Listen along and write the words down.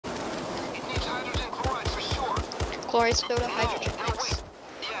Chloride soda, hydrogen mix.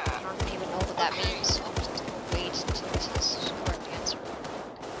 I don't even know what that means. I'm just gonna wait until this is the correct answer.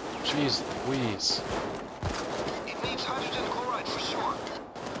 Jeez Louise. It means hydrogen chloride for sure.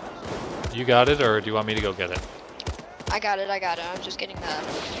 You got it, or do you want me to go get it? I got it. I'm just getting the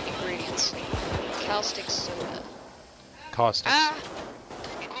ingredients. Caustic soda. Caustic. Ah!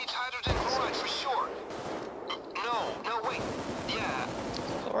 It needs hydrogen chloride for sure. No, wait. Yeah.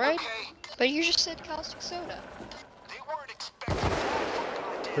 Chloride? Okay. But you just said caustic soda. They weren't expecting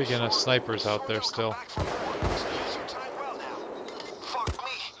that. Freaking snipers out there still. Use your time well now. Fuck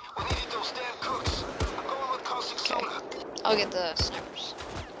me. We needed those damn cooks. I'm going with caustic soda. I'll get the snipers.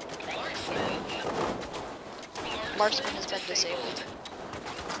 Marksman has been disabled.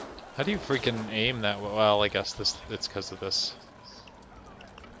 How do you freaking aim that well? Well, I guess it's because of this.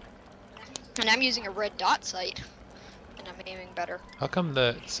 And I'm using a red dot sight. And I'm aiming better. How come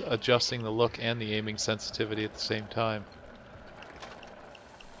it's adjusting the look and the aiming sensitivity at the same time?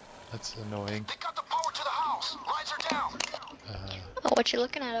 That's annoying. They got the power to the house. Lights are down. Oh, what you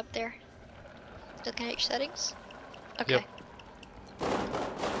looking at up there? Looking at your settings? Okay. Yep.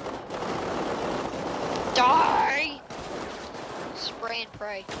 Die! Spray and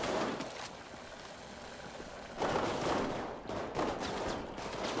pray.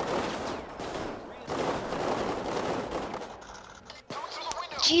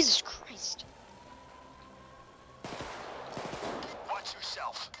 Jesus Christ. Watch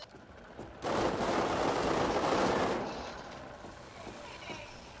yourself.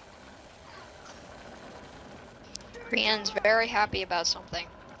 Brienne's very happy about something.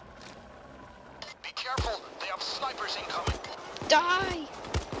 Be careful. They have snipers incoming. Die!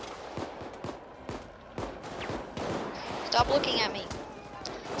 Stop looking at me.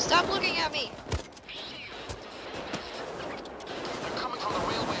 Stop looking at me! They're coming from the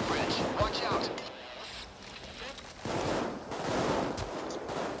railway bridge. Watch out.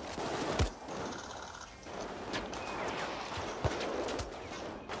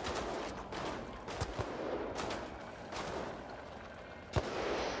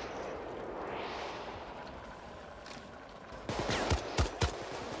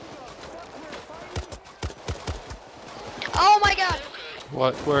 Oh my god!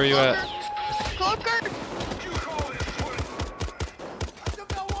 What? Where are you at? Cloaker!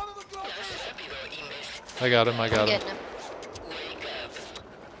 I got him. I got him. Getting him.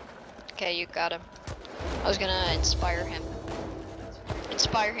 Okay, you got him. I was gonna inspire him.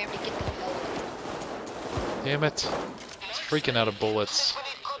 Inspire him to get the hell. Damn it! It's freaking out of bullets. We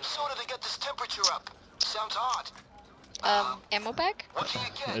need club soda to get this temperature up. Sounds odd. Ammo bag? What do you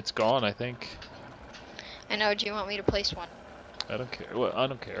get? It's gone, I think. I know, do you want me to place one? I don't care. Well, I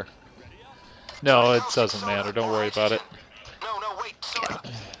don't care. No, it doesn't matter. Don't worry about it. No, wait. Soda.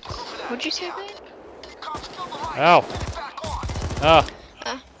 What'd you say, man? Ow! Ah!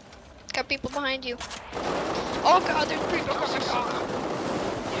 Got people behind you. Oh god, there's people coming.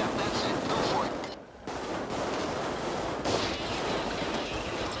 Yeah, that's it. Go for it.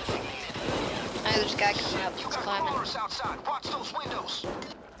 Hey, there's a guy coming up. You He's got climbing. crawlers outside. Watch those windows.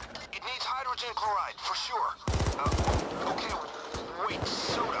 It needs hydrogen chloride for sure. Okay. Wait,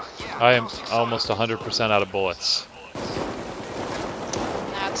 soda. Yeah. I am caustic soda. almost 100% out of bullets.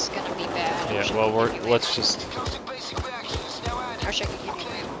 That's gonna be bad. Yeah, well, let's just... Caustic basic reactions now added. I wish I could give you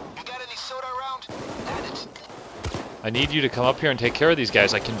Okay. ammo. You got any soda around? Add it. I need you to come up here and take care of these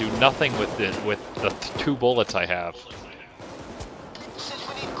guys. I can do nothing with the 2 bullets I have. Since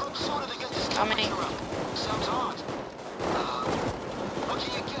we need club soda to get this How many? temperature up. Sounds odd. What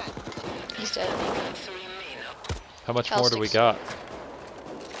can you get? He's dead. How much more do we got?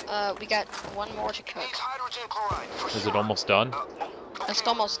 We got one more to cook. Needs hydrogen chloride for Is sure. it almost done? It's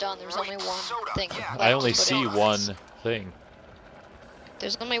almost done. There's only one thing left I only to put see in. one thing.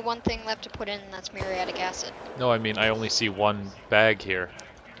 There's only one thing left to put in, and that's muriatic acid. No, I mean, I only see one bag here.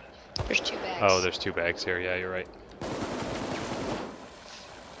 There's 2 bags. Oh, there's 2 bags here. Yeah, you're right.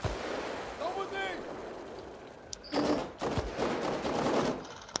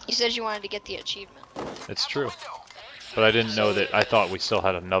 You said you wanted to get the achievement. It's true. But I didn't know that. I thought we still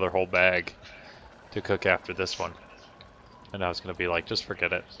had another whole bag to cook after this one. And I was going to be like, just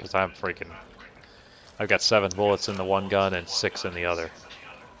forget it. Because I'm freaking... I've got 7 bullets in the one gun and 6 in the other.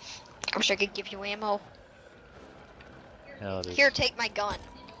 I wish I could give you ammo. No, it is- Here, take my gun.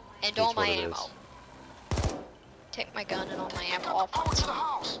 And all It's my what it ammo. is. Take my gun and all my ammo off. Power to the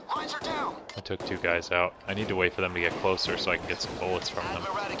house. Lines are down. I took 2 guys out. I need to wait for them to get closer so I can get some bullets from Add them.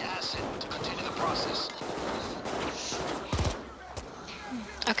 muriatic acid to continue the process.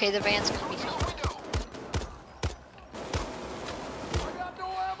 Okay, the van's gonna be Through fine. the window.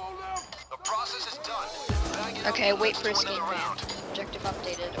 The process is done. Bag Okay, wait for escape van. Objective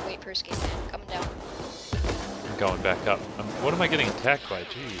updated. Wait for escape van. Coming down. I'm going back up. What am I getting attacked by?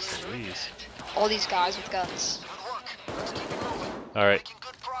 Jeez Louise. All these guys with guns. Good work. Let's keep it moving. Alright, Making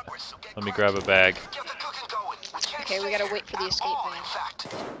good progress, so get let me cracking. grab a bag. Get the cooking going. We can't Okay, we stay gotta here wait for the at escape all, van. in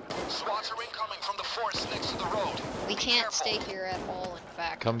fact. SWATs are incoming from the forest next to the road. We Be can't careful. stay here at all, in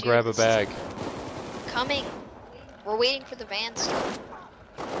fact. Come Dude, grab a this is bag. Coming. We're waiting for the van still.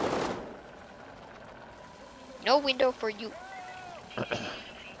 No window for you.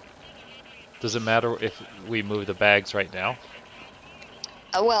 Does it matter if we move the bags right now?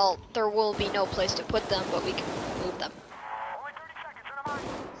 Well, there will be no place to put them, but we can move them.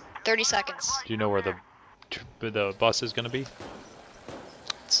 30 seconds. Do you know where the bus is going to be?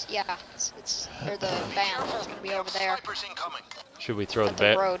 It's or the van. It's gonna be over there. Snipers incoming. Should we throw At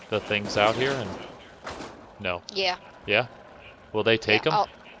the road. the things out here? And no. Yeah. Yeah? Will they take them?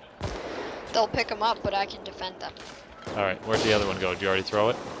 They'll pick them up, but I can defend them. Alright, where'd the other one go? Did you already throw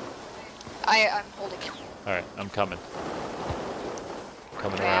it? I'm holding it. Alright, I'm coming.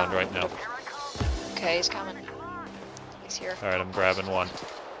 Coming Okay. around right now. Okay, he's coming. He's here. Alright, I'm grabbing one.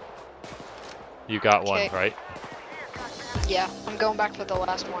 You got one, Okay. right? Yeah, I'm going back for the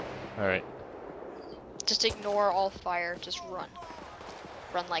last one. Alright. Just ignore all fire. Just run.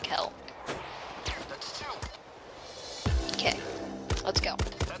 Run like hell. That's two. Okay, let's go.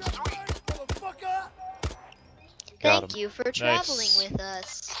 That's three. Got Thank 'em. you for traveling Nice. with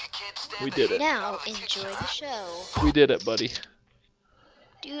us. If you can't stand We the did heat, it. Now let's get enjoy you the out. show. We did it, buddy.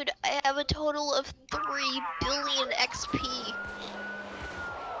 Dude, I have a total of 3 billion XP.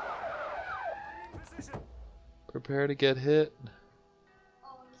 Prepare to get hit.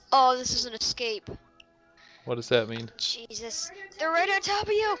 Oh, this is an escape. What does that mean? Jesus, they're right on top of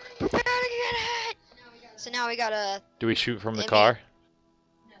you. Prepare to get hit. So now we gotta. Do we shoot from the Maybe- car?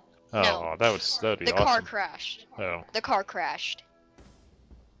 Oh, No. that'd be The awesome. car crashed. Oh, The car crashed.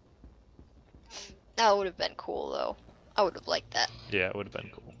 That would have been cool, though. I would have liked that. yeah, it would have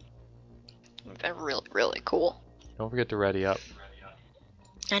been cool. Would have been really, really cool. Don't forget to ready up.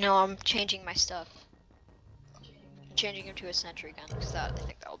 I know, I'm changing my stuff. Changing him to a sentry gun, because I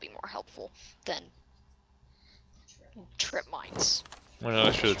think that will be more helpful than trip mines. Well,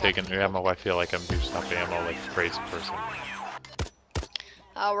 I should have taken your ammo. I feel like I'm using up ammo like a crazy person.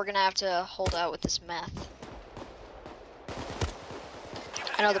 We're gonna have to hold out with this meth.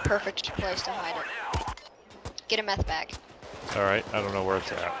 I know the perfect place to hide it. Get a meth bag. Alright, I don't know where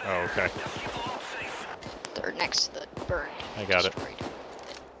it's at. Oh, okay. They're next to the burned. I got it. destroyed.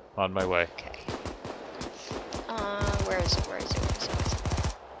 On my way. Okay. Where is it? Where is it? Where is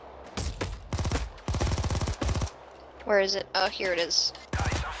it? Where is it? Oh, here it is.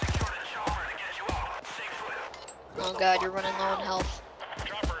 Oh god, you're running low on health.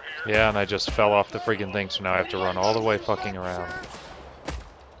 Yeah, and I just fell off the freaking thing, so now I have to run all the way fucking around.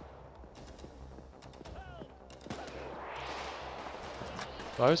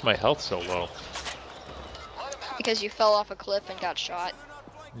 Why was my health so low? Because you fell off a cliff and got shot.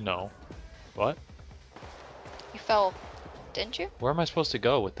 No. What? You fell, didn't you? Where am I supposed to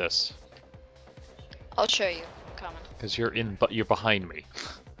go with this? I'll show you. I'm coming. Because you're behind me.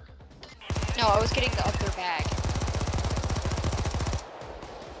 No, I was getting the upper bag.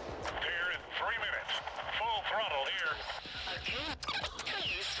 Here in 3 minutes. Full throttle here.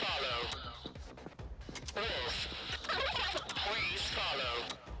 Please follow. Please follow.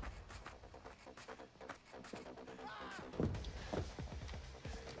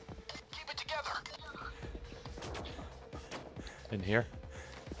 Keep it together. In here?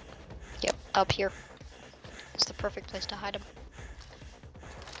 Yep, up here. It's the perfect place to hide them.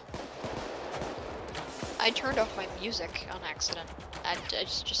 I turned off my music on accident.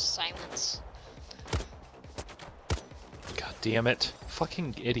 It's just silence. God damn it.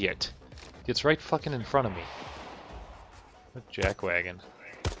 Fucking idiot. Gets right fucking in front of me. What jackwagon.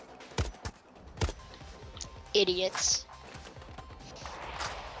 Idiots.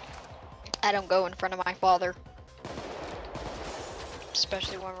 I don't go in front of my father.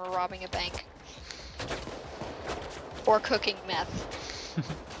 Especially when we're robbing a bank. Or cooking meth.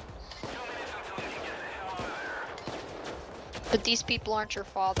 But these people aren't your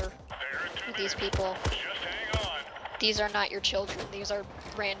father. These people, Just hang on. these are not your children. These are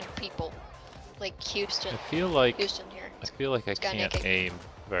random people. Like Houston. I feel like Houston here. I guy can't naked. aim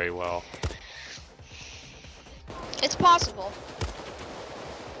very well. It's possible.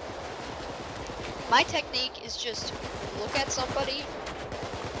 My technique is just look at somebody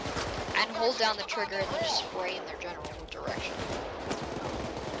and hold down the trigger and then just spray in their general direction.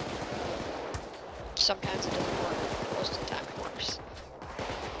 Sometimes it doesn't work. Most of the time it works.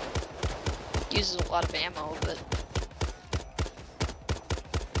 uses a lot of ammo, but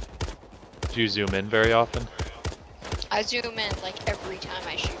Do you zoom in very often? I zoom in like every time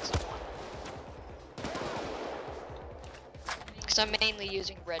I shoot someone. Because I'm mainly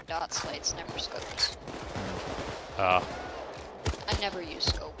using red dot sights, never scopes. Ah, I never use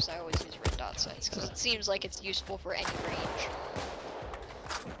scopes, I always use red dot sights, because it seems like it's useful for any range.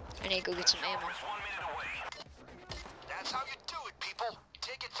 I need to go get some ammo. 1 minute away. That's how you do it, people.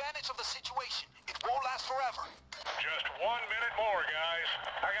 Take advantage of the situation. It won't last forever. Just 1 minute more, guys.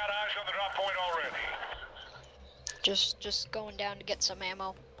 I got eyes on the drop point already. Just going down to get some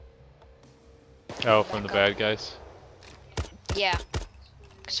ammo. oh, from the Back up. bad guys. Yeah,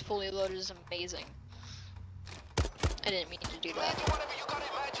 because fully loaded is amazing. I didn't mean to do that. Imagine whatever you gotta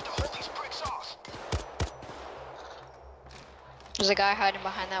imagine to hold these bricks off. There's a guy hiding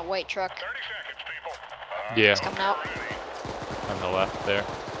behind that white truck. 30 seconds, people. Yeah, He's coming out. on the left there.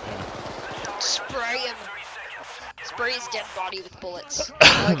 Yeah. Spray him. Spray his dead body with bullets.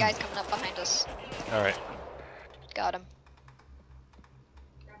 Another guy's coming up behind us. All right. Got him.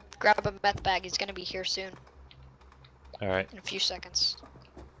 Grab a meth bag. He's gonna be here soon. All right. In a few seconds.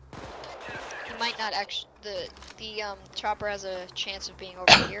 He might not actually. The chopper has a chance of being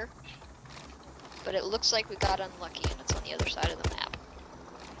over here, but it looks like we got unlucky and it's on the other side of the map.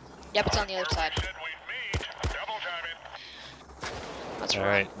 Yep, it's on the other side. Said we'd meet. Double time it. That's All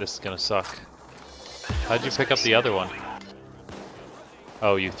right. right. This is gonna suck. How'd you pick up the other one?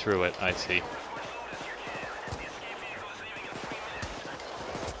 Oh, you threw it. I see.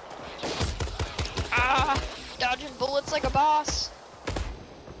 Ah, dodging bullets like a boss.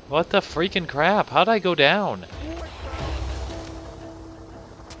 What the freaking crap? How'd I go down?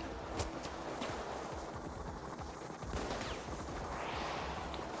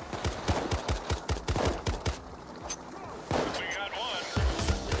 We got one.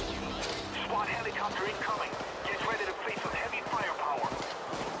 Squad helicopter incoming. Get ready to face some heavy firepower.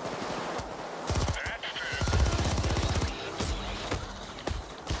 That's two.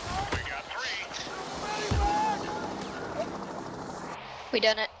 We got three. We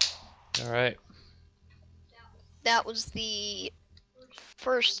done it. All right. That was the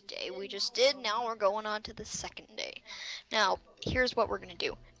first day we just did. Now we're going on to the second day. Now, here's what we're gonna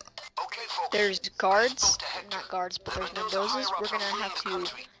do. Okay, folks. There's guards, not guards, but there's windowses. We're gonna have to,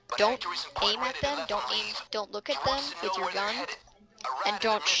 don't aim at them, don't look at them with your gun, and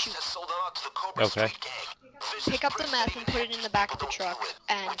don't shoot. Okay. Pick up the meth and put it in the back of the truck,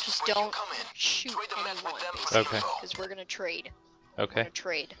 and just don't shoot anyone, Okay. because we're gonna trade. Okay.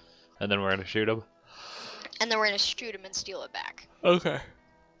 Trade. And then we're gonna shoot him. And then we're gonna shoot him and steal it back. Okay.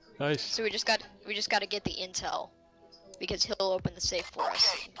 Nice. So we just got to get the intel, because he'll open the safe for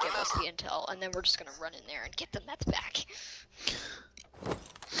us and give us the intel, and then we're just gonna run in there and get the meth back.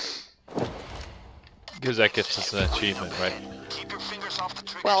 Because that gets us an achievement, right? Keep your fingers off the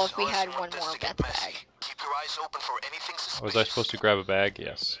trigger. Well, if we unless had you want one more this to get meth messy. bag. Keep your eyes open for anything suspicious. Was I supposed to grab a bag?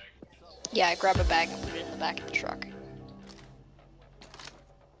 Yes. Yeah, grab a bag and put it in the back of the truck.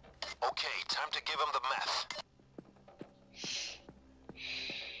 Okay, time to give him the meth.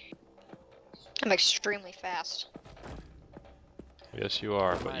 I'm extremely fast. Yes, you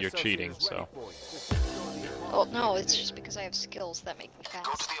are, but you're cheating, so. Well, no, it's just because I have skills that make me Go to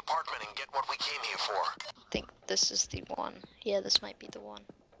fast. the apartment and get what we came here for. I think this is the one. Yeah, this might be the one.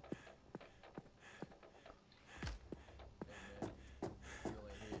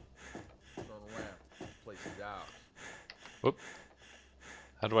 Whoop.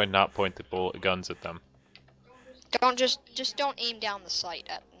 How do I not point the bullet guns at them? Don't just don't aim down the sight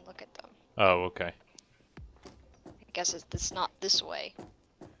at and look at them. Oh, okay. I guess it's not this way.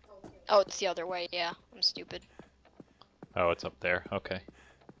 Oh, it's the other way. Yeah, I'm stupid. Oh, it's up there. Okay.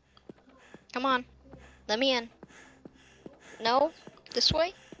 Come on, let me in. No, this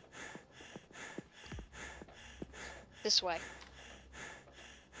way. This way.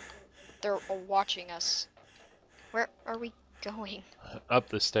 They're watching us. Where are we going? Up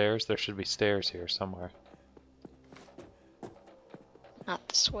the stairs. There should be stairs here somewhere. Not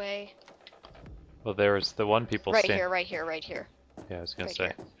this way. Well, there is the one people Right stand- here, right here, right here. Yeah, I was gonna Right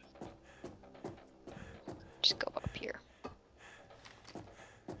say. here. Just go up here.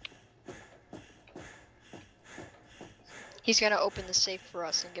 He's gonna open the safe for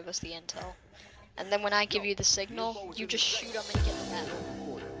us and give us the intel. And then when I give you the signal, you just shoot him and get the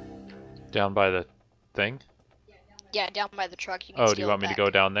meth. Down by the thing? Yeah, down by the truck. You can Oh, do steal you want it me to back. go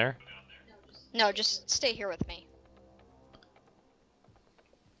down there? No, just stay here with me.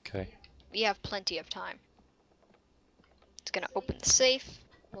 Okay. We have plenty of time. It's gonna open the safe.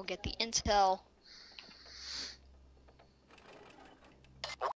 We'll get the intel.